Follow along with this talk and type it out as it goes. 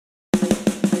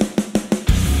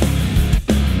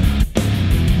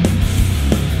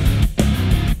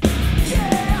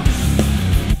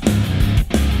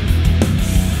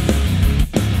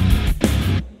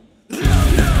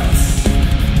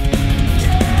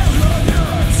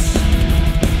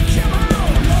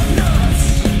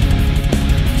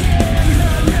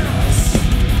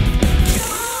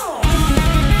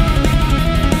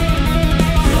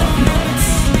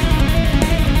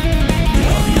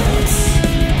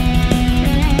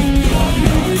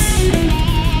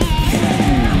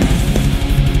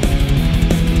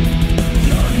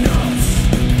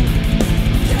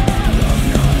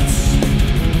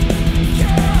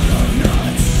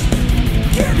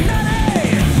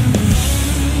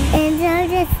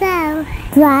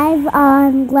Drive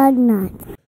on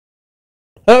Lugnutz.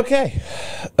 Okay,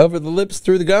 over the lips,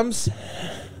 through the gums.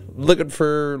 Looking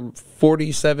for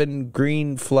 47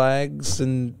 green flags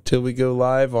until we go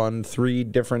live on 3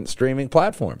 different streaming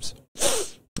platforms.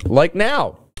 Like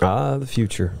now. The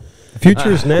future. The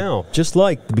future is now, just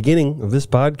like the beginning of this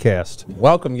podcast.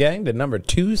 Welcome, gang, to number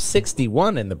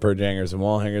 261 in the Purjangers and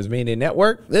Wallhangers Media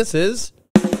Network. This is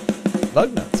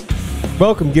Lugnutz.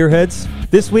 Welcome, Gearheads.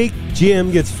 This week,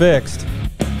 GM gets fixed.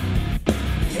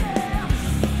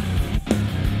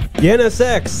 The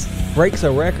NSX breaks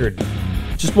a record.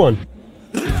 Just one.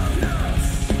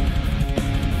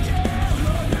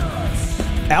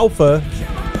 Alpha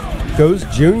goes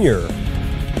junior.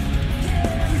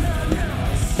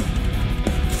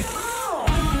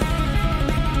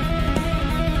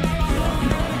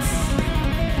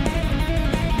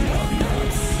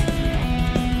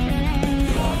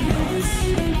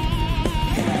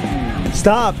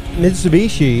 Stop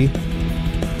Mitsubishi.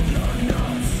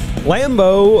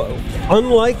 Lambo,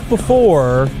 unlike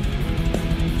before.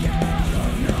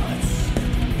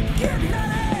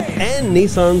 And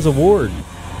Nissan's award.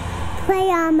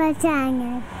 Play on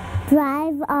Machanga.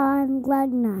 Drive on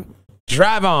Lugnutz.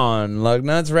 Drive on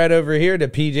Lugnutz, right over here to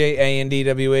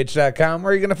pjandwh.com,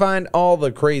 where you're going to find all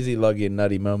the crazy, luggy, and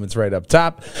nutty moments right up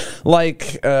top,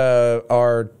 like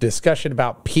our discussion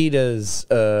about PETA's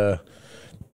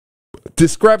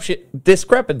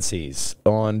discrepancies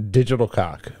on Digital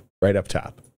Cock right up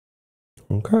top.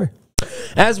 Okay.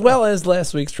 As well as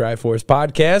last week's Triforce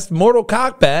podcast, Mortal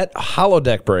Cockbat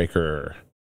Holodeck Breaker.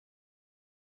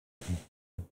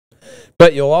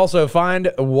 But you'll also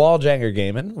find Walljanger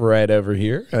Gaming right over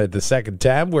here at the second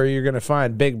tab, where you're going to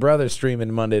find Big Brother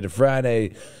streaming Monday to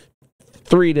Friday,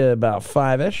 3 to about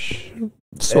 5-ish.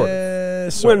 Sort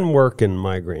of. When work and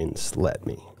migraines let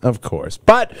me. Of course.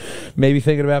 But maybe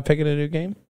thinking about picking a new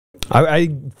game?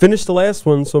 I finished the last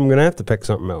one, so I'm going to have to pick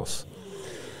something else.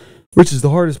 Which is the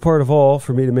hardest part of all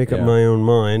for me to make up my own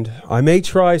mind. I may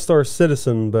try Star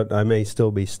Citizen, but I may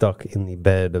still be stuck in the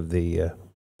bed of the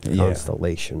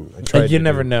Constellation. You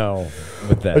never know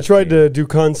with that. I tried to do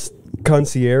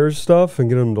concierge stuff and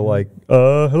get them to like,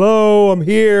 hello, I'm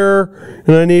here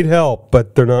and I need help.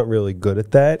 But they're not really good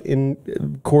at that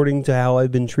according to how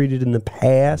I've been treated in the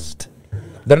past.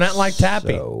 They're not like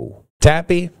Tappy.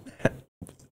 Tappy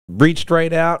reached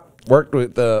right out, worked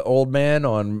with the old man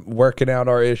on working out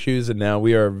our issues, and now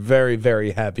we are very,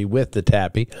 very happy with the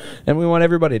Tappy. And we want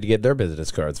everybody to get their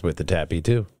business cards with the Tappy,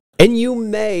 too. And you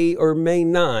may or may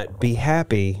not be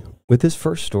happy with this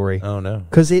first story. Oh, no.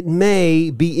 Because it may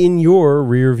be in your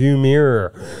rearview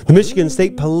mirror. The Michigan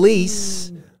State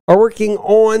Police are working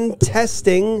on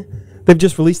testing. They've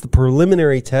just released the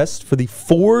preliminary test for the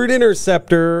Ford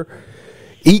Interceptor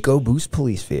EcoBoost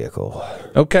police vehicle.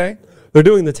 Okay. They're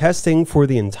doing the testing for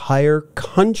the entire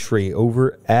country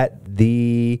over at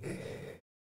the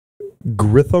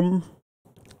Grissom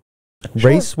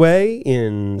Raceway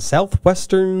in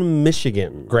southwestern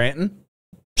Michigan. Granton?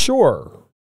 Sure.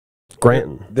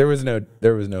 Granton. There was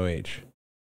no H.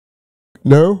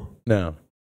 No? No.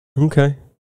 Okay.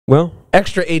 Well,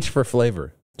 extra H for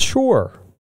flavor. Sure.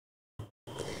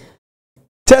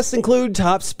 Tests include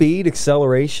top speed,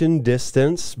 acceleration,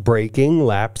 distance, braking,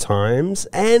 lap times,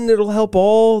 and it'll help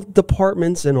all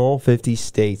departments in all 50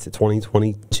 states. The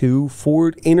 2022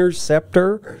 Ford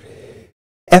Interceptor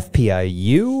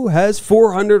FPIU has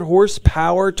 400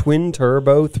 horsepower,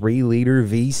 twin-turbo, 3-liter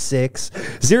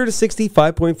V6, 0 to 60,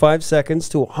 5.5 seconds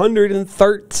to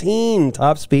 113,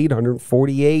 top speed,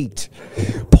 148.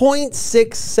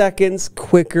 0.6 seconds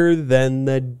quicker than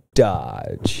the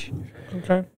Dodge.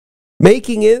 Okay.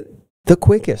 Making it the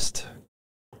quickest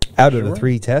out of the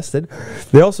 3 tested.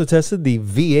 They also tested the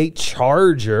V8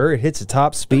 Charger. It hits a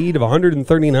top speed of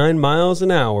 139 miles an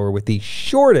hour with the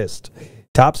shortest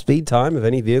top speed time of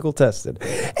any vehicle tested.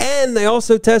 And they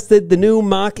also tested the new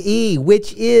Mach-E,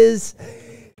 which is,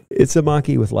 it's a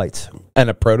Mach-E with lights. And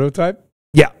a prototype?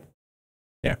 Yeah.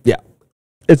 Yeah. Yeah.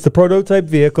 It's the prototype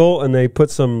vehicle, and they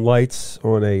put some lights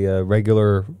on a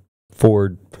regular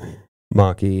Ford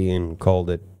Mach-E and called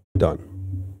it done.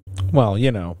 Well,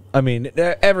 you know, I mean,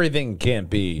 everything can't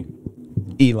be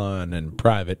Elon and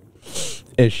private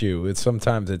issue.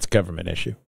 Sometimes it's government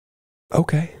issue.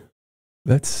 Okay.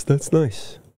 That's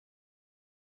nice.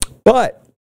 But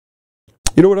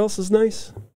you know what else is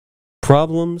nice?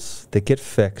 Problems that get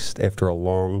fixed after a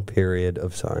long period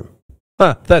of time.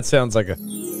 Huh, that sounds like a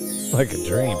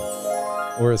dream.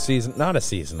 Or not a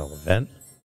seasonal event.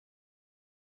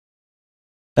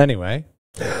 Anyway,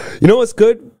 You know what's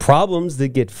good? Problems that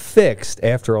get fixed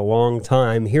after a long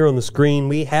time. Here on the screen,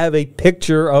 we have a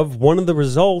picture of one of the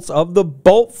results of the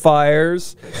bolt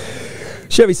fires.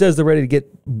 Chevy says they're ready to get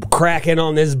cracking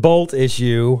on this bolt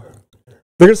issue.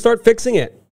 They're going to start fixing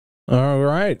it. All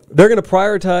right. They're going to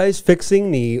prioritize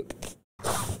fixing the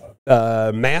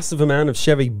massive amount of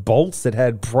Chevy bolts that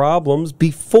had problems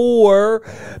before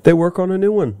they work on a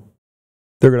new one.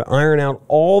 They're going to iron out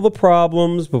all the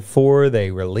problems before they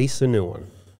release a new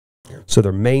one. So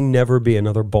there may never be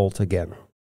another bolt again.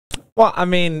 Well, I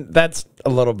mean, that's a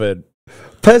little bit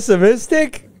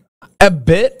pessimistic. A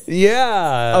bit?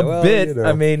 Yeah. A bit. You know.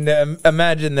 I mean,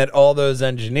 imagine that all those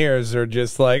engineers are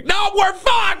just like, no, we're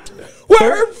fucked!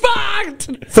 We're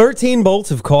fucked! 13 bolts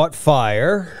have caught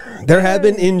fire. There have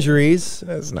been injuries.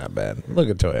 That's not bad. Look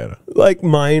at Toyota. Like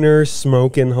minor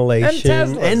smoke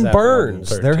inhalation and burns.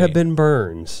 13. There have been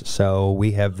burns. So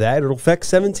we have that. It'll affect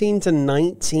 17 to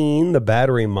 19, the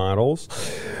battery models.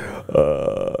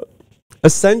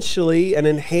 Essentially, an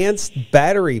enhanced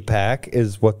battery pack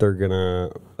is what they're going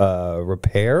to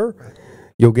repair.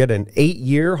 You'll get an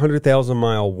 8-year,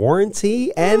 100,000-mile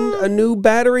warranty and a new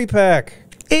battery pack.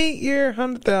 8-year,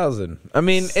 100,000. I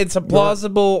mean, it's a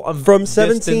plausible from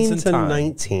 17 to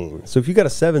 19. So if you got a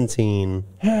 17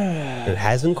 that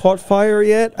hasn't caught fire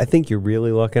yet, I think you're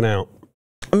really lucking out.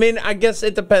 I mean, I guess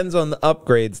it depends on the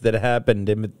upgrades that happened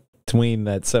in between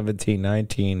that 17,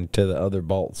 19 to the other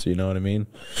bolts. You know what I mean?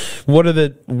 What are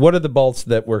the bolts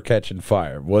that were catching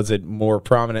fire? Was it more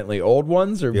prominently old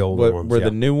ones, or the older ones, were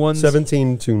the new ones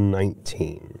 17 to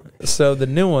 19? So the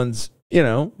new ones, you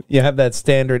know, you have that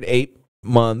standard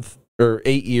 8-month or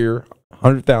 8-year,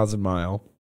 100,000 mile.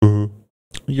 Mm-hmm.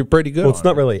 You're pretty good. Well, it's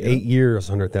not really 8 years,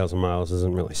 100,000 miles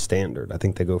isn't really standard. I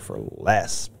think they go for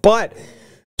less. But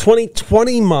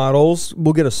 2020 models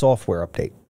will get a software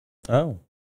update. Oh,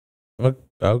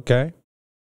 okay.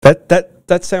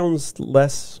 That sounds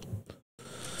less.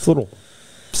 It's a little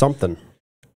something.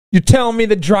 You telling me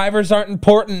the drivers aren't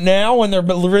important now when they're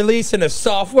releasing a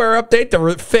software update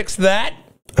to fix that?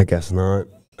 I guess not.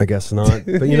 But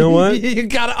you know what? You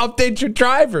got to update your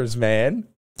drivers, man.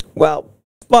 Well,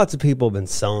 lots of people have been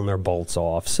selling their bolts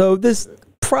off, so this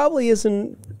probably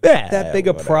isn't that big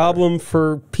a problem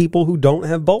for people who don't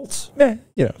have bolts. You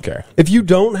don't care. If you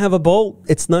don't have a bolt,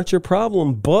 it's not your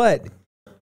problem. But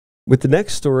with the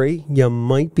next story, you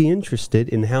might be interested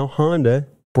in how Honda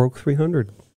broke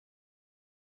 300.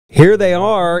 Here they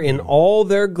are in all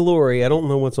their glory. I don't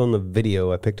know what's on the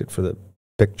video. I picked it for the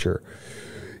picture.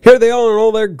 Here they are in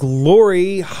all their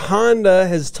glory. Honda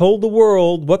has told the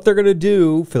world what they're going to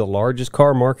do for the largest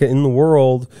car market in the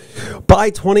world. By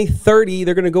 2030,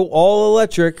 they're going to go all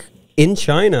electric in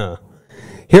China.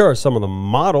 Here are some of the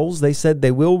models. They said they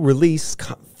will release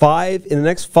in the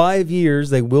next 5 years,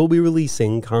 they will be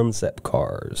releasing concept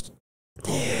cars.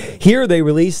 Here they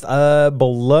released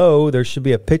below, there should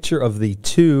be a picture of the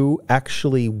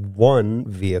actually one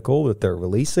vehicle that they're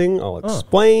releasing. I'll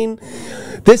explain.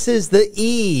 This is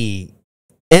the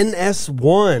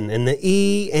NS1 and the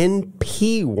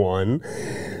ENP1.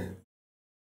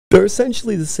 They're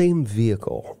essentially the same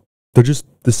vehicle. They're just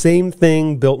the same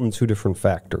thing built in two different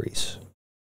factories.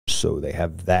 So they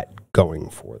have that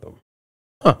going for them.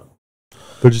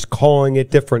 They're just calling it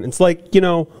different. It's like, you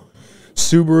know,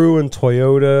 Subaru and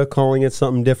Toyota calling it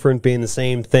something different, being the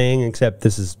same thing, except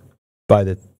this is by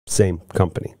the same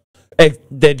company.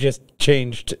 They just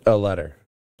changed a letter.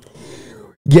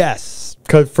 Yes,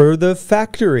 because for the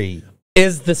factory.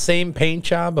 Is the same paint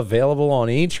job available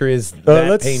on each, or is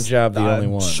that paint job the only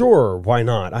one? Sure, why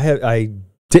not? I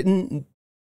didn't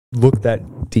look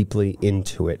that deeply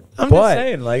into it. I'm just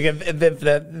saying, like, if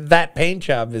that paint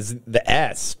job is the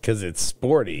S because it's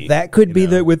sporty. That could be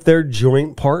that with their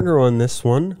joint partner on this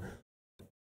one,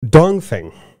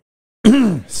 Dongfeng.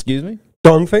 Excuse me?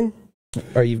 Dongfeng?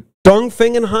 Are you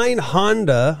Dongfeng and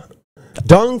Honda?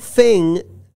 Dongfeng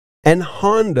and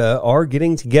Honda are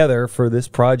getting together for this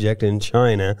project in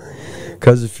China,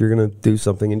 because if you're going to do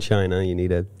something in China, you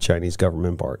need a Chinese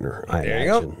government partner.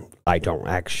 I don't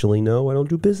actually know. I don't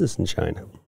do business in China.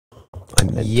 I'm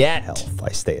mental health. I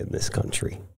stay in this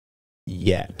country.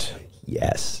 Yet.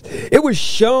 Yes. It was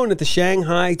shown at the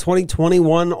Shanghai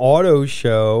 2021 Auto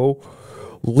Show.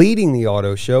 Leading the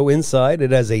auto show inside,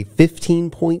 it has a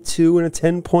 15.2 and a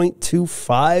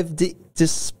 10.25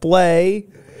 display.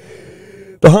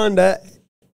 The Honda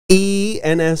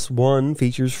ENS1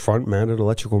 features front-mounted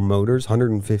electrical motors,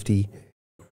 150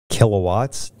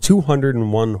 kilowatts,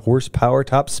 201 horsepower,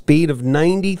 top speed of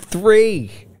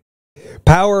 93.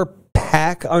 Power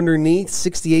pack underneath,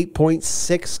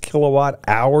 68.6 kilowatt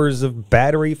hours of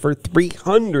battery for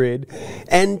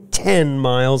 310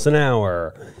 miles an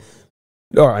hour.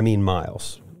 Or, I mean,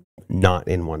 miles, not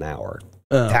in 1 hour.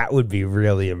 That would be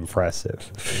really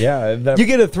impressive. Yeah. You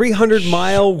get a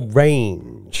 300-mile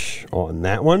range on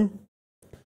that one.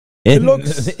 It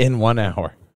looks in 1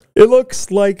 hour. It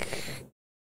looks like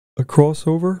a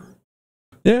crossover.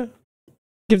 Yeah.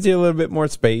 Gives you a little bit more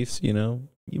space, you know.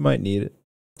 You might need it.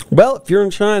 Well, if you're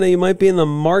in China, you might be in the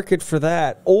market for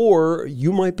that, or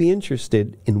you might be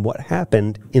interested in what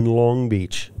happened in Long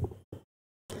Beach.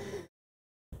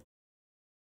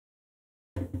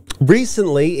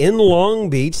 Recently, in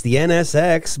Long Beach, the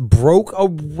NSX broke a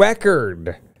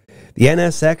record. The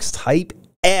NSX Type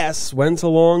S went to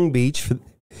Long Beach for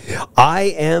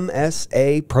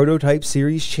IMSA Prototype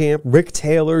Series champ Rick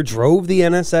Taylor drove the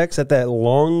NSX at that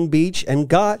Long Beach and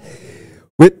got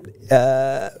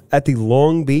at the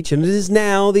Long Beach, and it is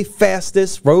now the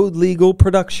fastest road legal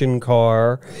production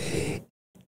car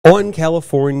on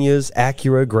California's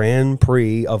Acura Grand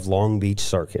Prix of Long Beach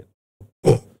Circuit.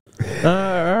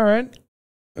 All right.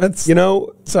 That's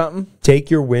something. Take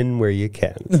your win where you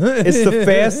can. It's the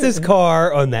fastest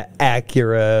car on the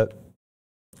Acura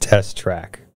test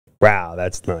track. Wow,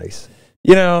 that's nice.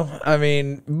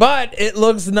 But it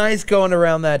looks nice going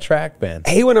around that track, Ben.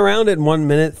 He went around it in 1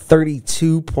 minute,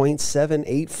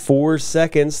 32.784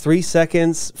 seconds, 3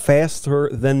 seconds faster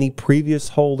than the previous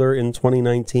holder in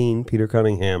 2019, Peter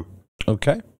Cunningham.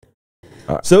 Okay.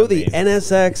 The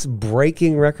NSX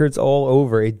breaking records all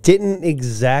over. It didn't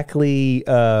exactly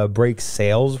break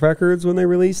sales records when they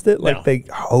released it, like they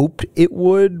hoped it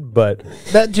would, but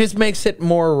that just makes it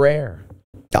more rare.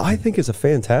 I think it's a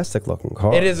fantastic looking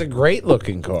car. It is a great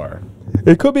looking car.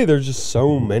 It could be there's just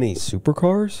so many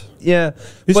supercars. Yeah.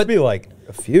 Used to be like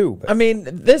a few. But.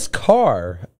 This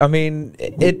car, I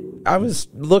was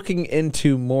looking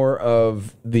into more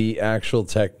of the actual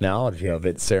technology of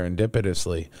it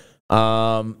serendipitously.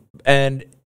 And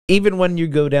even when you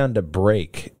go down to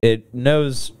brake, it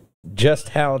knows just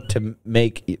how to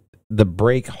make the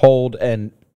brake hold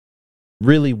and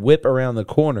really whip around the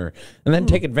corner and then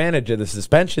take advantage of the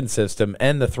suspension system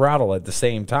and the throttle at the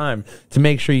same time to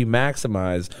make sure you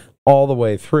maximize all the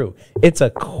way through. It's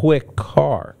a quick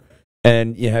car.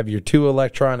 And you have your 2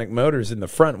 electronic motors in the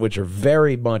front, which are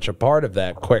very much a part of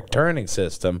that quick turning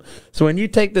system. So when you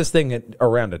take this thing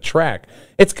around a track,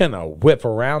 it's going to whip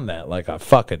around that like a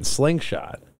fucking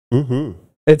slingshot. Mm-hmm.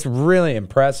 It's really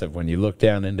impressive when you look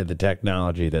down into the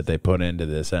technology that they put into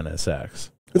this NSX.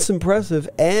 It's impressive,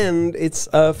 and it's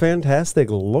a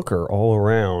fantastic looker all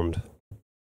around.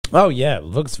 Oh, yeah. It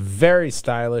looks very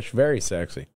stylish, very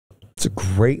sexy. It's a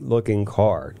great looking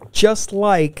car. Just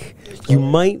like you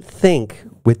might think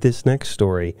with this next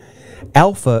story,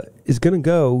 Alpha is going to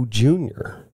go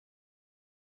Junior.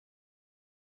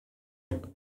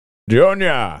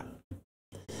 Junior.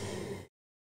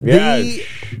 Yes,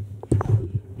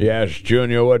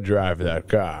 Junior would drive that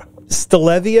car.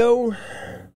 Stelvio?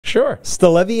 Sure.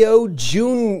 Stelvio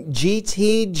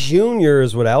GT Junior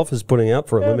is what Alpha's putting out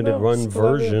for a limited run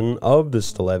version of the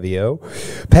Stelvio,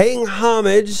 paying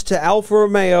homage to Alfa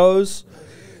Romeos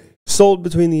sold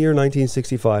between the year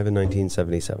 1965 and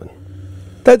 1977.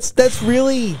 That's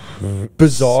really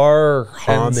bizarre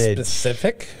homage. And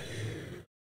specific?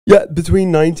 Yeah,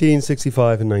 between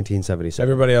 1965 and 1977.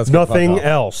 Everybody else nothing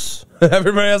else.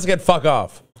 Everybody else get fuck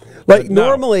off.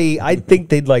 Normally, I'd think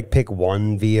they'd pick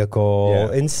one vehicle.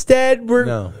 Yeah. Instead,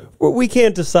 we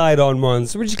can't decide on one,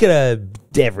 so we're just gonna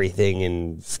everything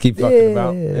and just keep fucking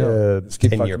about. Yeah. Just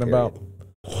keep fucking about.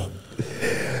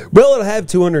 Well, it'll have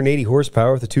 280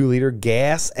 horsepower with a 2-liter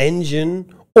gas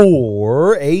engine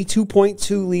or a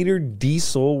 2.2-liter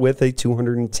diesel with a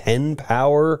 210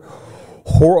 power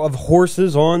whore of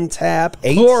horses on tap.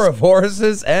 Whore of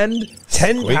horses and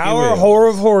 10 power whore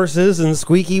of horses and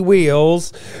squeaky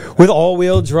wheels with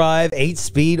all-wheel drive,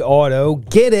 8-speed auto.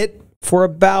 Get it for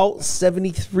about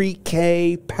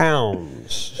 73K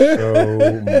pounds. So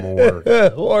more.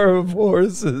 Whore of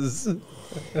horses.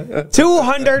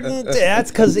 200. That's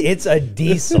because it's a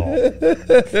diesel.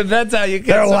 That's how you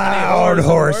get. They're loud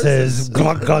horses.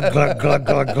 Glug glug glug glug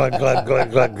glug glug glug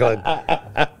glug glug glug.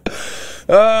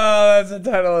 Oh, that's the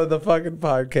title of the fucking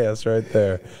podcast right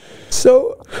there.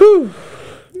 So,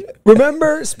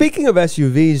 remember, speaking of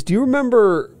SUVs, do you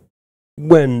remember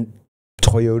when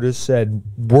Toyota said,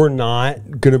 we're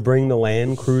not going to bring the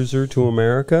Land Cruiser to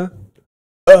America?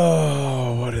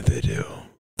 Oh, what did they do?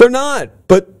 They're not,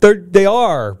 but they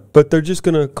are. But they're just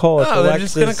going to call it the Lexus. They're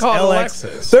just going to call it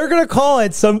Lexus. They're going to call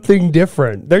it something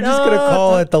different. They're just going to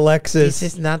call it the Lexus. This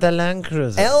is not a Land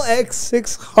Cruiser.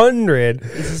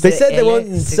 LX600. They said they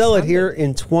won't sell it here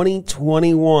in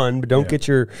 2021, but don't get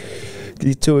too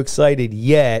excited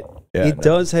yet. Yeah, it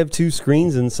does have 2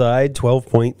 screens inside,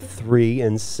 12.3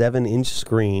 and 7-inch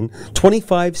screen,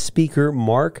 25-speaker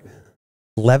Mark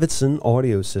Levinson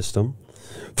audio system,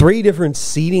 3 different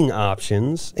seating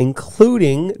options,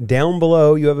 including down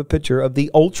below you have a picture of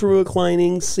the ultra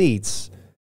reclining seats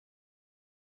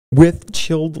with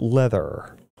chilled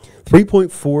leather.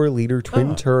 3.4 liter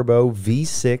twin turbo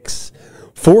V6,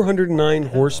 409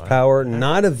 horsepower,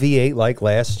 not a V8 like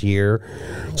last year.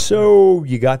 So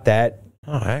you got that.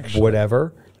 Actually,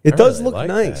 whatever. It does look like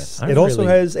nice. It also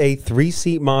has a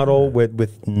 3-seat model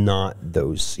with not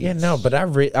those seats. Yeah, no, but I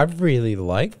really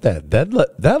like that.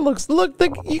 That looks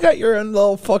like you got your own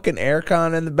little fucking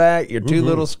aircon in the back. Your 2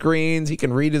 little screens. He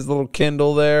can read his little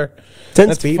Kindle there.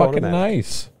 10-speed fucking automatic.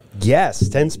 Nice. Yes,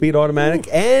 10-speed automatic,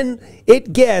 and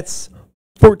it gets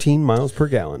 14 miles per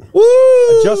gallon.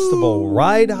 Woo! Adjustable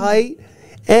ride height.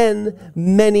 And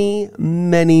many,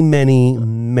 many, many,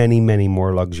 many, many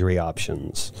more luxury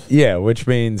options. Yeah, which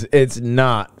means it's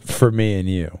not for me and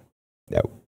you. No.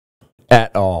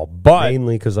 At all. But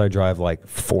mainly because I drive like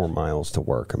 4 miles to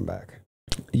work and back.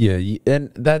 Yeah, and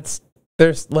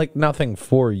there's like nothing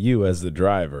for you as the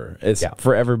driver. It's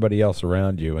for everybody else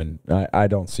around you, and I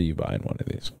don't see you buying one of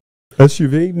these.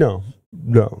 SUV? No.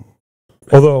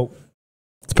 Although,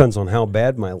 it depends on how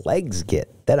bad my legs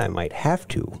get. Then I might have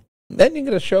to. Then you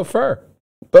get a chauffeur.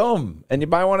 Boom. And you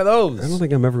buy one of those. I don't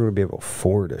think I'm ever going to be able to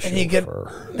afford a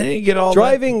chauffeur. Then you get all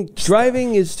driving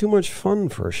is too much fun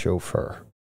for a chauffeur.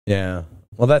 Yeah.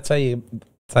 Well, that's how you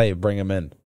bring them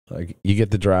in. Like you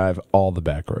get to drive all the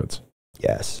back roads.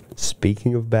 Yes.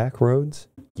 Speaking of back roads,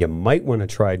 you might want to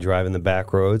try driving the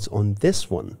back roads on this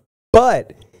one.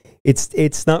 But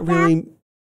it's not really...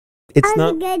 It's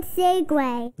not a good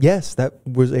segue. Yes, that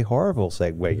was a horrible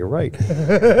segue. You're right.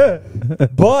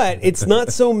 But it's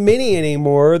not so mini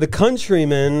anymore. The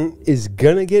Countryman is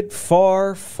going to get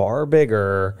far, far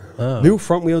bigger. New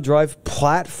front-wheel drive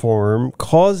platform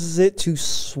causes it to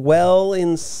swell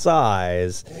in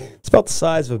size. It's about the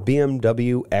size of a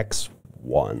BMW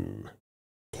X1.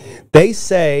 They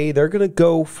say they're going to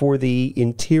go for the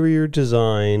interior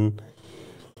design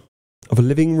of a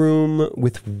living room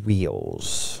with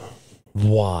wheels.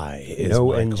 Why?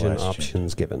 No engine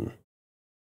options given.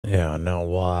 Yeah, no,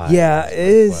 why? Yeah,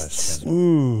 it's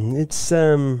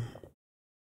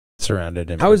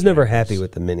surrounded in. I was never happy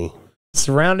with the Mini.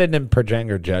 Surrounded in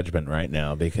Perjanger judgment right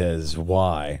now because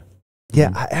why?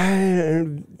 Yeah,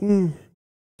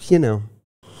 you know,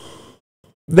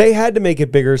 they had to make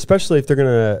it bigger, especially if they're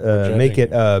gonna make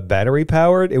it battery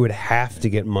powered. It would have to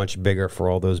get much bigger for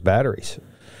all those batteries.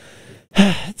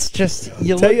 It's just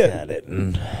you look at it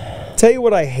and tell you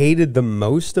what I hated the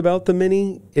most about the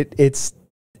Mini. It's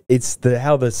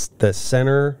how the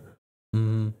center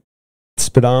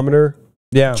speedometer.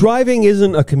 Yeah, driving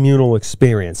isn't a communal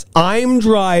experience. I'm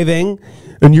driving,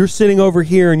 and you're sitting over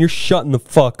here, and you're shutting the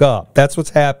fuck up. That's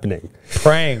what's happening.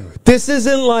 Praying. This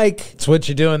isn't like... It's what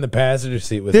you do in the passenger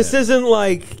seat with this him. Isn't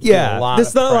like... Yeah, this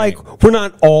is not praying. Like we're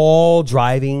not all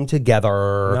driving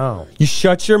together. No. You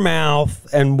shut your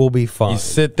mouth, and we'll be fine. You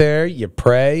sit there, you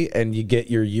pray, and you get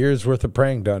your year's worth of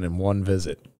praying done in one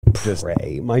visit. Just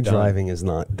pray. My driving is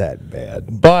not that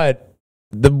bad. But...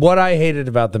 what I hated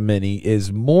about the Mini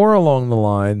is more along the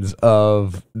lines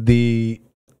of the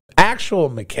actual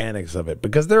mechanics of it,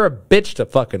 because they're a bitch to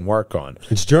fucking work on.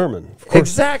 It's German.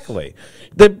 Exactly.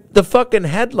 The fucking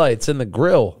headlights and the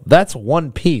grille, that's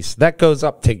one piece. That goes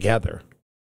up together.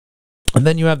 And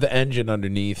then you have the engine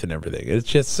underneath and everything. It's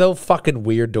just so fucking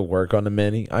weird to work on a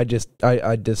Mini. I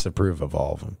disapprove of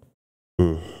all of them.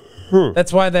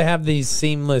 That's why they have these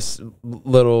seamless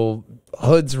little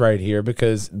hoods right here,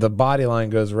 because the body line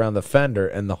goes around the fender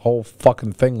and the whole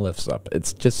fucking thing lifts up.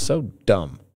 It's just so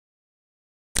dumb.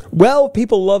 Well,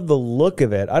 people love the look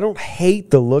of it. I don't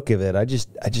hate the look of it. I just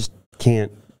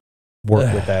can't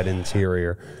work with that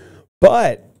interior.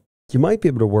 But you might be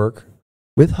able to work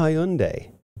with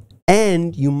Hyundai.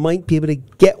 And you might be able to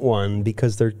get one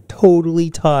because they're totally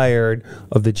tired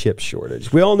of the chip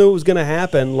shortage. We all knew it was going to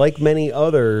happen, like many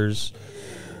others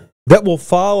that will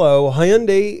follow.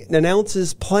 Hyundai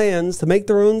announces plans to make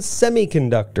their own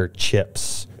semiconductor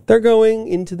chips. They're going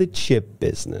into the chip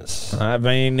business. I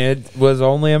mean, it was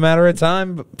only a matter of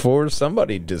time before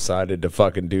somebody decided to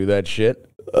fucking do that shit.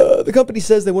 The company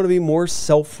says they want to be more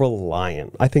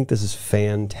self-reliant. I think this is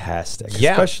fantastic,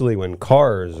 especially when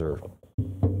cars are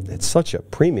it's such a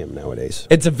premium nowadays.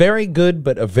 It's a very good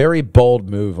but a very bold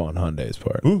move on Hyundai's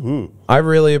part. Mm-hmm. I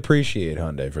really appreciate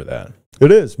Hyundai for that.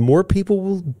 It is. More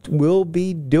people will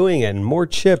be doing it, and more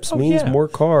chips means more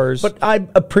cars. But I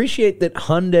appreciate that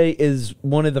Hyundai is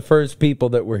one of the first people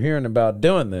that we're hearing about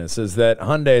doing this, is that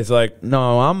Hyundai's like,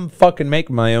 no, I'm fucking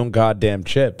making my own goddamn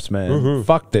chips, man.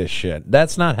 Fuck this shit.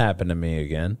 That's not happening to me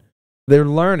again. They're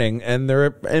learning and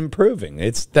they're improving.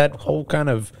 It's that whole kind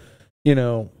of,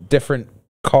 different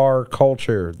car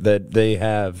culture that they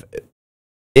have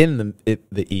in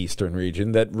the Eastern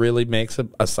region that really makes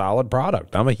a solid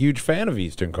product. I'm a huge fan of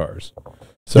Eastern cars.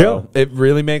 So it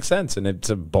really makes sense, and it's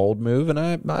a bold move,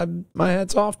 and my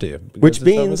hat's off to you. Which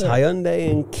means Hyundai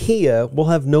and Kia will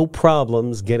have no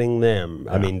problems getting them.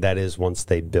 I mean, that is once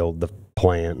they build the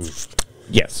plant.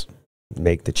 Yes.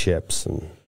 Make the chips and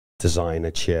design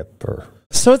a chip.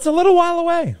 So it's a little while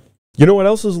away. You know what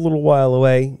else is a little while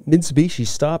away? Mitsubishi's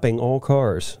stopping all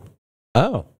cars.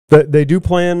 Oh. They do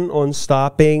plan on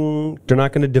stopping. They're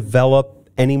not going to develop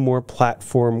any more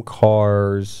platform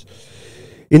cars.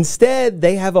 Instead,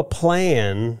 they have a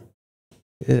plan.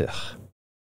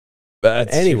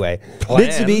 Anyway,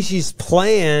 Mitsubishi's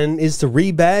plan is to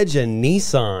rebadge a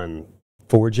Nissan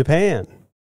for Japan.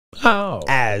 Oh.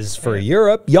 As for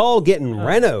Europe, y'all getting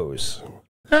Renaults.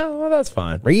 Oh, well, that's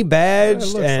fine.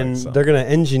 Rebadged, and they're going to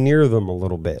engineer them a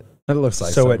little bit. It looks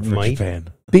like so it for might Japan.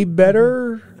 Be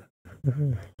better.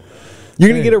 You're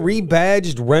going to get a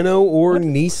rebadged Renault or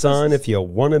Nissan if you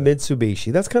want a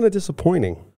Mitsubishi. That's kind of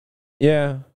disappointing.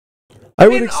 Yeah. I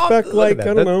would expect, I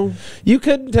don't know. You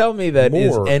couldn't tell me that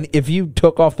more. And if you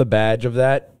took off the badge of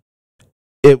that,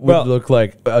 it would look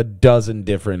like a dozen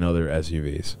different other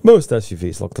SUVs. Most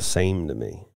SUVs look the same to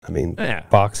me. I mean,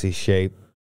 boxy shape.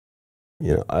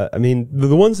 I mean,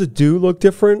 the ones that do look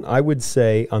different, I would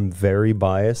say I'm very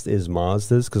biased, is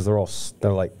Mazda's, because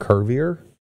they're like curvier.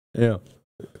 Yeah.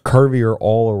 Curvier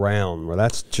all around, where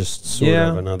that's just sort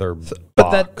of another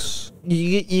box.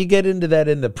 You get into that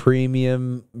in the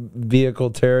premium vehicle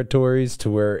territories,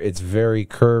 to where it's very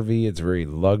curvy, it's very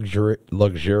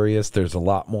luxurious. There's a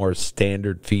lot more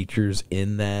standard features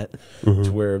in that,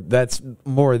 to where that's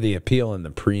more the appeal in the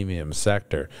premium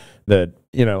sector that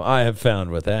I have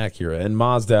found with Acura. And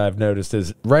Mazda, I've noticed,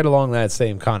 is right along that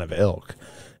same kind of ilk.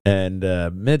 And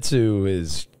Mitsu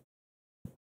is...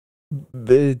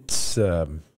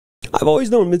 I've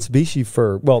always known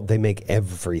Mitsubishi they make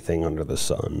everything under the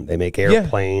sun. They make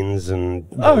airplanes and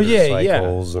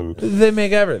motorcycles and they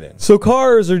make everything. So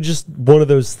cars are just one of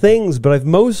those things, but I've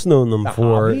most known them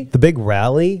for the big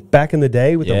rally back in the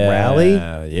day with the rally.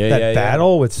 That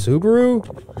battle with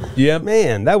Subaru. Yeah.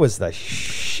 Man, that was the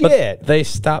shit. But they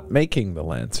stopped making the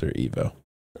Lancer Evo.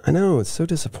 I know, it's so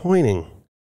disappointing.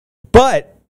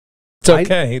 But it's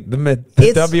okay. The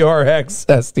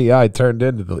WRX STI turned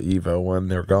into the Evo when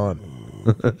they're gone.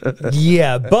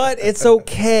 Yeah, but it's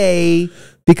okay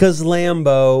because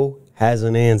Lambo has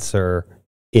an answer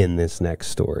in this next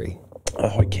story.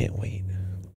 Oh, I can't wait.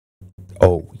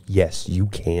 Oh, yes, you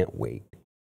can't wait.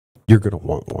 You're going to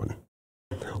want one.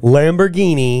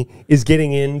 Lamborghini is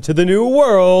getting into the new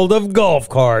world of golf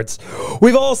carts.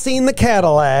 We've all seen the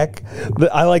Cadillac.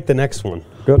 I like the next one.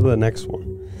 Go to the next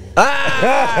one.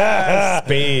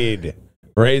 Speed.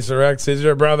 Racer X is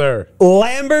your brother.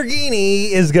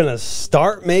 Lamborghini is going to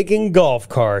start making golf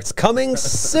carts. Coming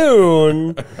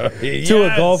soon to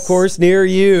a golf course near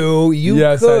you. You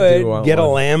could get a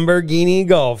Lamborghini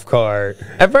golf cart.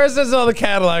 At first I saw the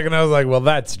Cadillac and I was like, well,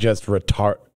 that's just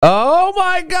retard. Oh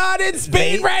my God, it's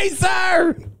Speed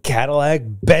Racer! Cadillac,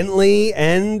 Bentley,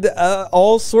 and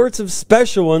all sorts of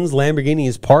special ones. Lamborghini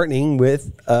is partnering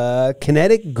with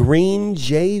Kinetic Green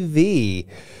JV.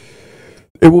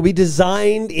 It will be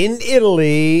designed in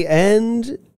Italy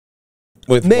and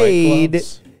made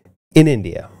in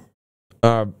India.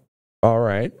 All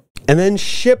right. And then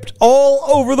shipped all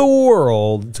over the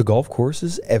world to golf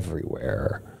courses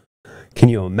everywhere. Can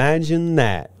you imagine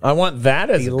that? I want that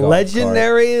as a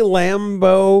legendary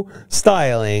Lambo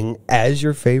styling as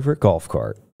your favorite golf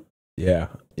cart. Yeah.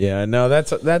 Yeah, no,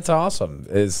 that's awesome.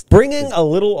 Bringing a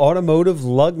little automotive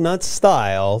Lugnutz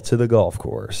style to the golf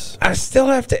course. I still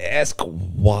have to ask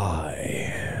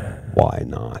why. Why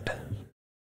not?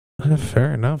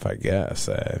 Fair enough, I guess.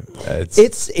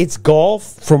 It's golf.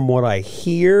 From what I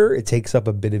hear, it takes up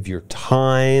a bit of your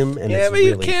time, and it's really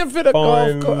you can't fit a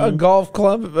golf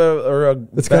club or a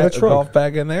golf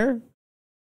bag in there.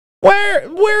 Where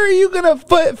are you gonna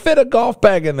fit a golf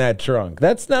bag in that trunk?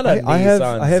 That's not a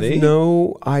Nissan I have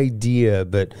no idea,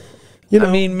 but You know,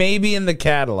 I mean, maybe in the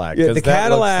Cadillac. yeah, 'cause the that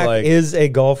Cadillac looks like, is a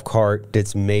golf cart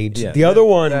that's made. Yeah, the other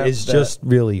one that- is just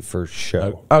really for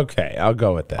show. Okay, I'll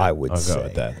go with that. I would I'll say. go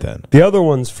with that then. The other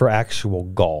one's for actual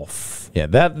golf. Yeah,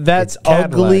 that It's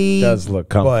Cadillac ugly, does look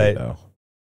comfy but though.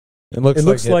 It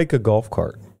looks like a golf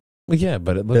cart. well, yeah,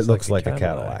 but it looks like a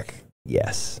Cadillac.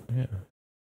 Yes. Yeah.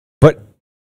 But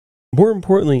more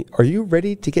importantly, are you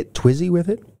ready to get twizzy with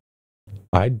it?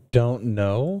 I don't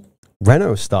know.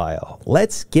 Renault style.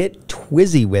 Let's get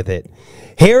twizzy with it.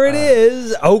 Here it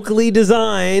is, Oakley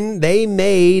design. They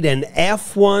made an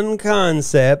F1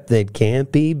 concept that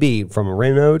can't be beat from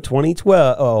Renault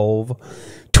 2012.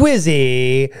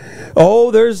 Twizzy.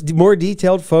 Oh, there's more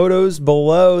detailed photos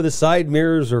below. The side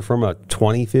mirrors are from a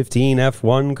 2015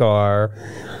 F1 car.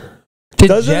 Did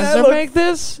Doesn't that Jezza look- make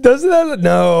this? Doesn't that look?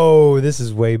 No, this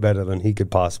is way better than he could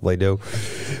possibly do.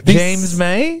 James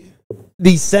May?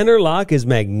 The center lock is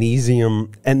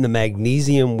magnesium, and the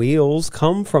magnesium wheels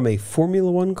come from a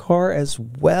Formula One car as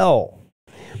well.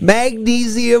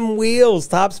 Magnesium wheels,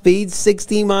 top speed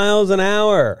 60 miles an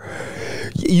hour.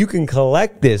 You can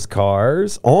collect this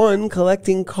cars on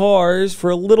collecting cars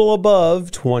for a little above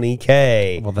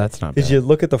 $20K. Well, that's not Did bad. you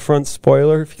look at the front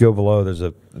spoiler? If you go below, there's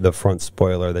the front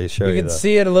spoiler. They show you. You can the,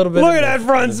 see it a little bit. Look in at the- that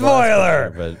front in the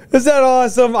glass spoiler. picture, Is that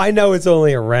awesome? I know it's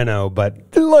only a Renault, but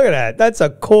look at that. That's a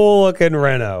cool looking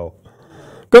Renault.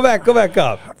 Go back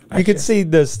up. You can see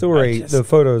the story, the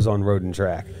photos on Road and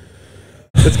Track.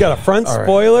 It's got a front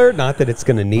spoiler. Not that it's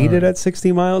going to need it at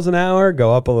 60 miles an hour.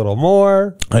 Go up a little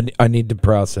more. I need to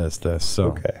process this. So,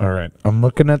 Okay. all right. I'm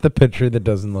looking at the picture that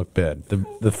doesn't look bad.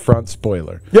 The front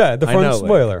spoiler. Yeah, the I front know, Link.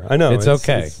 spoiler. I know. It's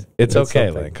okay. It's okay,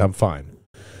 something. Link. I'm fine.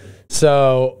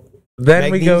 So then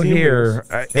we go Magnesium here.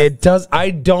 It does.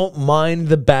 I don't mind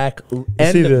the back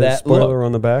end See of the that spoiler look.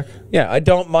 on the back? Yeah, I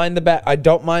don't mind the back. I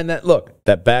don't mind that look.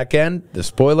 That back end, the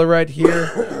spoiler right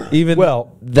here. Even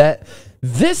Well- that.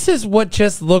 This is what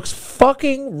just looks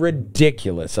fucking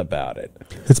ridiculous about it.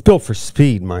 It's built for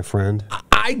speed, my friend.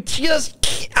 I just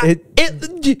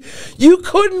you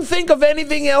couldn't think of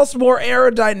anything else more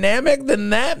aerodynamic than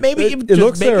that. Maybe It even just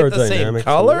looks make it the aerodynamic same to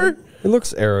color. me. It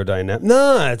looks aerodynamic.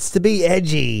 No, it's to be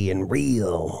edgy and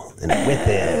real and with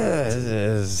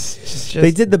it.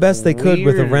 They did the best they could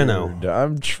with a Renault.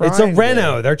 I'm trying. It's a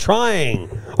Renault. They're trying.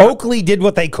 Oakley did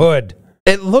what they could.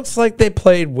 It looks like they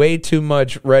played way too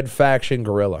much Red Faction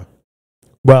Gorilla,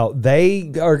 Well,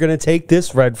 they are going to take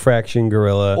this Red Fraction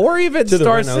Gorilla. or even to the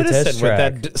Star Renault Citizen test with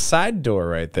track. that side door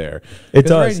right there. It 'Cause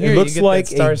does. right here It you looks get like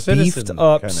that Star a Citizen beefed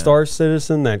up kinda- Star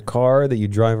Citizen, that car that you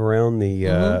drive around the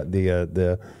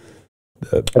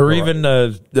or even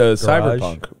the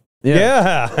Cyberpunk.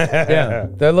 Yeah. Yeah,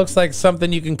 that looks like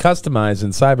something you can customize in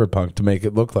Cyberpunk to make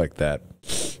it look like that.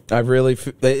 I really,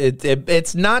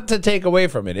 it's not to take away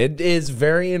from it. It is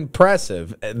very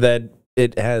impressive that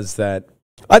it has that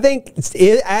I think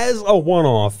as a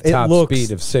one-off, it top looks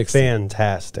speed of 60,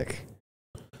 fantastic.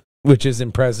 which is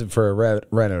impressive for a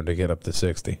Renault to get up to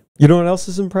 60. You know what else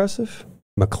is impressive?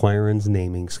 McLaren's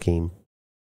naming scheme.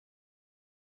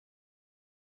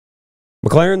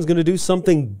 McLaren's going to do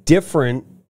something different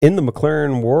in the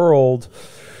McLaren world.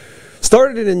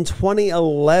 Started in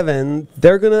 2011,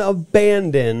 they're going to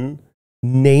abandon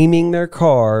naming their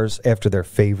cars after their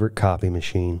favorite copy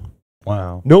machine.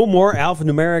 Wow. No more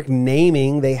alphanumeric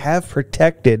naming. They have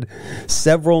protected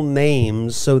several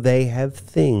names, so they have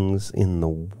things in the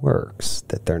works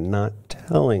that they're not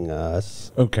telling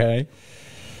us. Okay.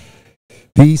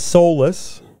 The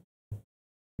Solus,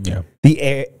 Yeah.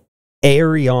 the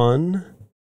Arion,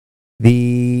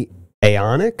 the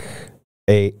Aonic,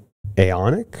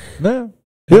 Aonic? No.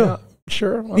 Yeah.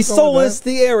 Sure. I'll go The with Solus, that.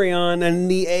 the Arion, and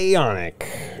the Aonic.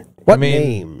 What mean-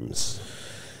 names?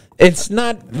 It's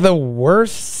not the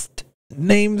worst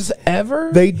names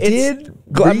ever. They It's-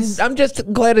 did I'm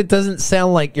just glad it doesn't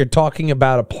sound like you're talking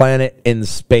about a planet in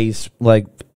space like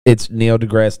it's Neil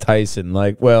deGrasse Tyson.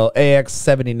 Like, well,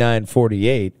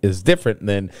 AX7948 is different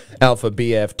than Alpha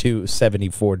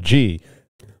BF274G.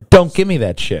 Don't give me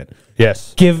that shit.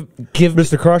 Yes. Give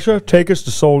Mr. Crusher, take us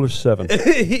to Solus 7.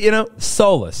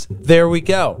 Solus. There we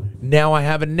go. Now I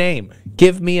have a name.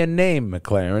 Give me a name,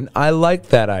 McLaren. I like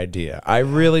that idea. I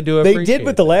really do appreciate They did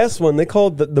with the last one. They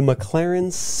called the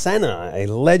McLaren Senna, a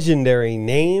legendary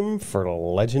name for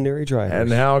legendary drivers.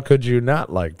 And how could you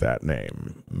not like that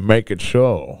name? Make it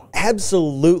show.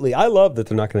 Absolutely. I love that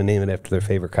they're not going to name it after their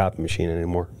favorite copy machine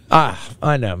anymore.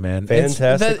 I know, man.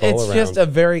 Fantastic all It's around. just a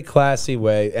very classy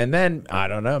way. And then, I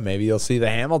don't know, maybe you'll see the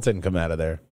Hamilton come out of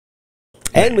there.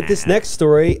 And with this next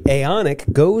story,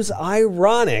 Aonic goes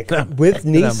ironic with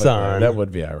Nissan. That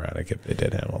would be ironic if they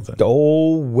did Hamilton.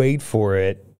 Oh, wait for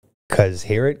it, because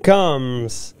here it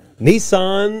comes.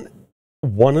 Nissan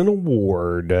won an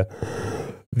award.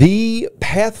 The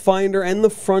Pathfinder and the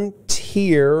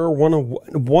Frontier won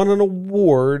an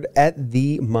award at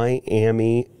the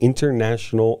Miami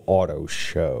International Auto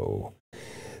Show.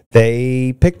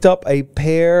 They picked up a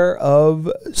pair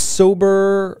of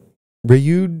Sober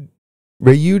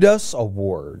Reudus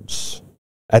Awards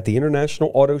at the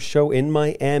International Auto Show in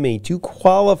Miami. To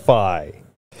qualify,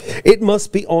 it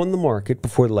must be on the market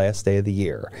before the last day of the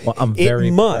year. Well, I'm very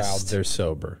proud they're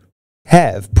sober.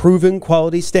 Have proven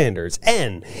quality standards,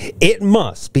 and it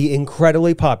must be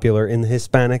incredibly popular in the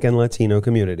Hispanic and Latino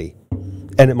community.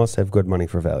 And it must have good money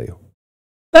for value.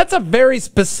 That's a very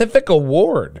specific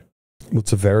award.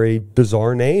 It's a very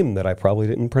bizarre name that I probably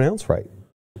didn't pronounce right.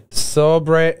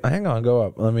 Sobre, hang on, go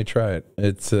up. Let me try it.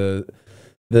 It's the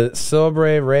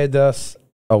Sobre Reudus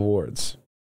Awards.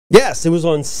 Yes, it was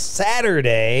on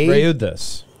Saturday.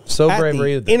 Reudus. Sobre at the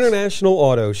Reudus. International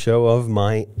Auto Show of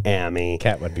Miami.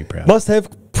 Cat would be proud. Must have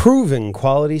proven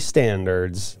quality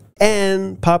standards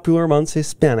and popular amongst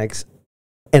Hispanics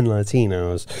and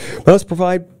Latinos. Must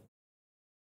provide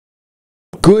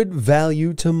good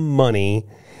value to money.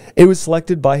 It was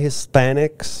selected by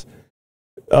Hispanics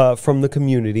from the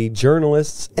community,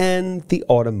 journalists, and the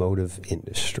automotive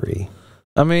industry.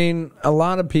 I mean, a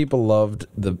lot of people loved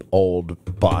the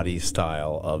old body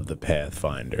style of the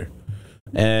Pathfinder.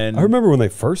 And I remember when they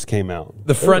first came out.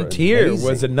 The Frontier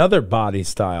was another body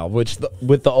style, with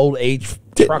the old H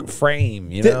truck frame.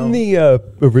 Didn't the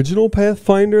original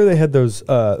Pathfinder, they had those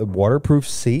waterproof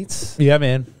seats? Yeah,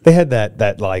 man. They had that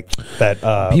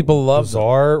people love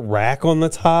bizarre rack on the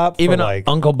top. Even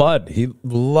Uncle Bud, he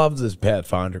loves his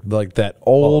Pathfinder, like that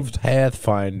old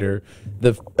Pathfinder.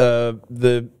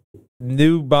 The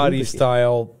new body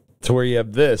style to where you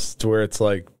have this, to where it's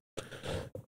like,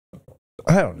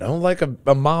 I don't know, like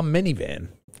a mom minivan.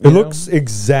 It looks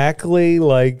exactly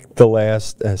like the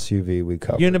last SUV we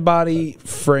covered. Unibody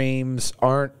frames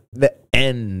aren't the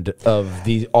end of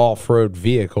the off-road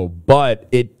vehicle, but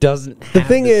it doesn't have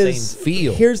the same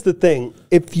feel. Here's the thing.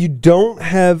 If you don't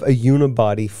have a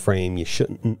unibody frame, you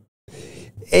shouldn't.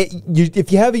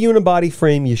 If you have a unibody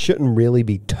frame, you shouldn't really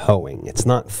be towing. It's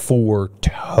not for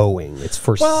towing. It's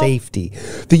for safety.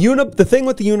 The thing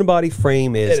with the unibody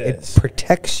frame is it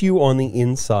protects you on the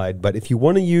inside. But if you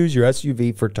want to use your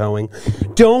SUV for towing,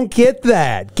 don't get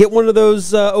that. Get one of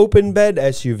those open bed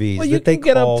SUVs that they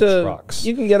call trucks.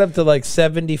 You can get up to like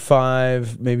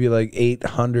 75, maybe like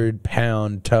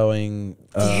 800-pound towing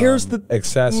Here's the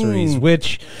accessories,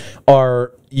 which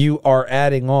you are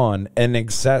adding on an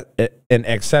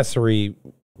accessory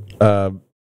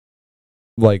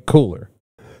like cooler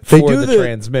for the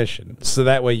transmission, so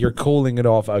that way you're cooling it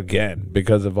off again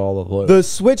because of all the fluid. The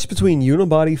switch between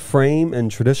unibody frame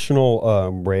and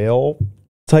traditional rail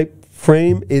type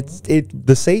frame,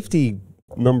 the safety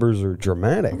numbers are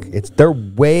dramatic. They're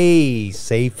way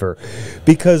safer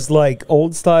because like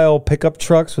old style pickup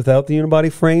trucks without the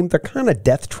unibody frame, they're kind of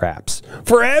death traps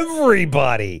for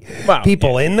everybody.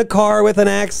 People in the car with an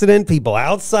accident, people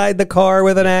outside the car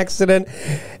with an accident.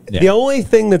 The only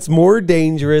thing that's more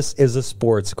dangerous is a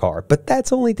sports car, but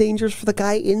that's only dangerous for the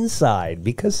guy inside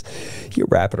because you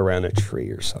wrap it around a tree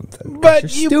or something.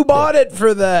 But you bought it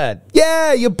for that.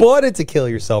 Yeah, you bought it to kill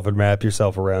yourself and wrap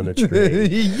yourself around a tree.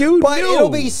 It'll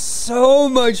be so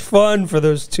much fun for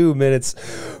those 2 minutes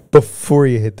before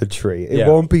you hit the tree. It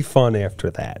won't be fun after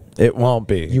that. It won't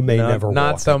be. You may never walk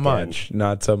Not so again. much.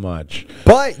 Not so much.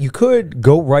 But you could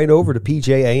go right over to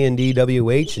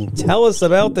PJANDWH and tell us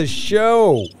about the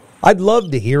show. I'd love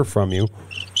to hear from you.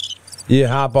 You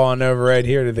hop on over right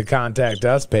here to the Contact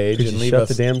Us page Could and you leave shut us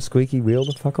the damn squeaky wheel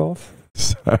the fuck off?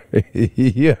 Sorry.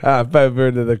 You hop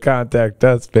over to the Contact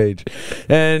Us page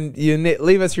and you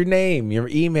leave us your name, your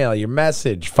email, your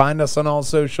message. Find us on all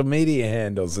social media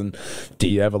handles. And do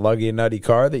you have a luggy and nutty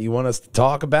car that you want us to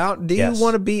talk about? Do you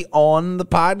want to be on the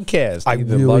podcast? I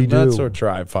really do. Lugnutz or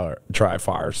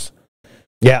Tri-Fars?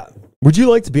 Yeah. Would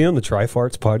you like to be on the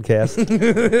Tri-Farts podcast?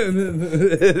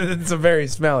 It's a very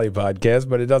smelly podcast,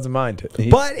 but it doesn't mind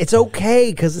it. But it's okay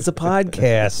because it's a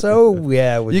podcast. So,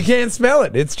 yeah. You can't smell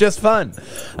it. It's just fun.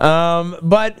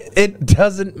 But it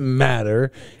doesn't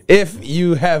matter if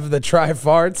you have the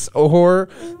Tri-Farts or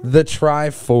the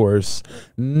Tri-Force.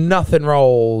 Nothing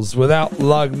rolls without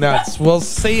Lugnutz. We'll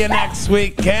see you next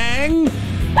week, gang.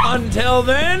 Until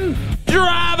then,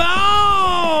 drive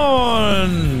on!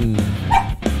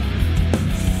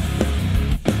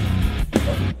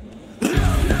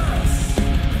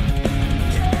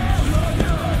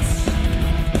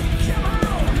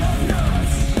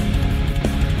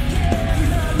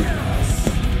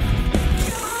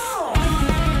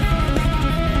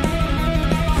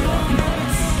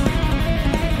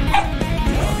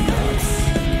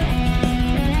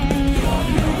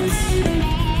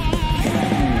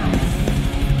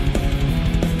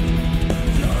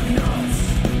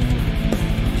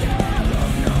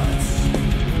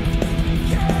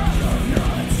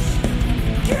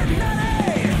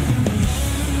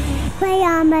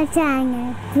 on,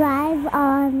 China. Drive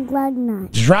on,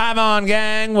 Lugnutz. Drive on,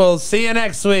 gang. We'll see you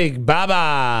next week.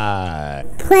 Bye-bye.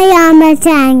 Play on,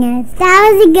 China.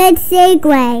 That was a good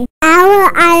segue.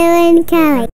 Our Island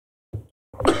Kelly.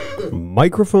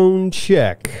 Microphone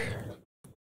check.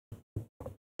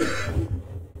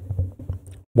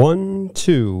 1,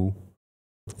 2,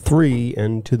 3,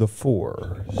 and to the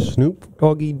 4. Snoop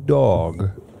Doggy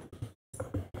Dog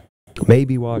may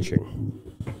be watching.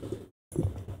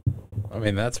 I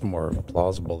mean, that's more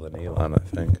plausible than Elon, I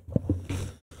think.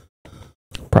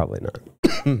 Probably not.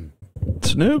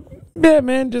 Snoop? Yeah,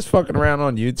 man, just fucking around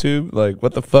on YouTube. Like,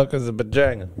 what the fuck is a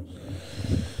bajanga?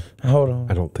 Hold on.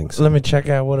 I don't think so. Let me check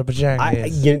out what a bajanga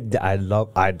is.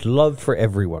 I'd love for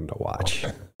everyone to watch.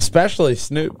 Especially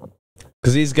Snoop.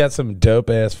 Because he's got some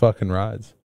dope-ass fucking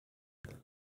rides.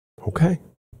 Okay.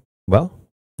 Well,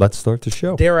 let's start the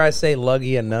show. Dare I say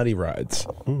luggy and nutty rides.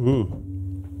 Mm-hmm.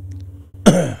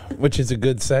 Which is a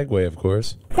good segue, of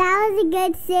course. That was a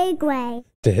good segue.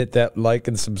 To hit that like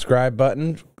and subscribe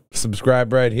button.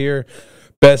 Subscribe right here.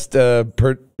 Best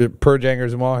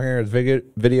Purjangers and Wallhangers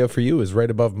video for you is right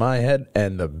above my head.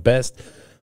 And the best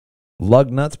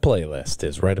Lugnutz playlist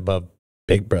is right above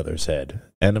Big Brother's head.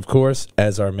 And of course,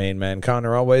 as our main man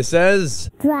Connor always says,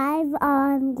 Drive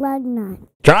on, Lugnutz.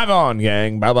 drive on,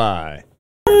 gang. Bye-bye.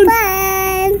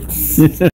 Bye.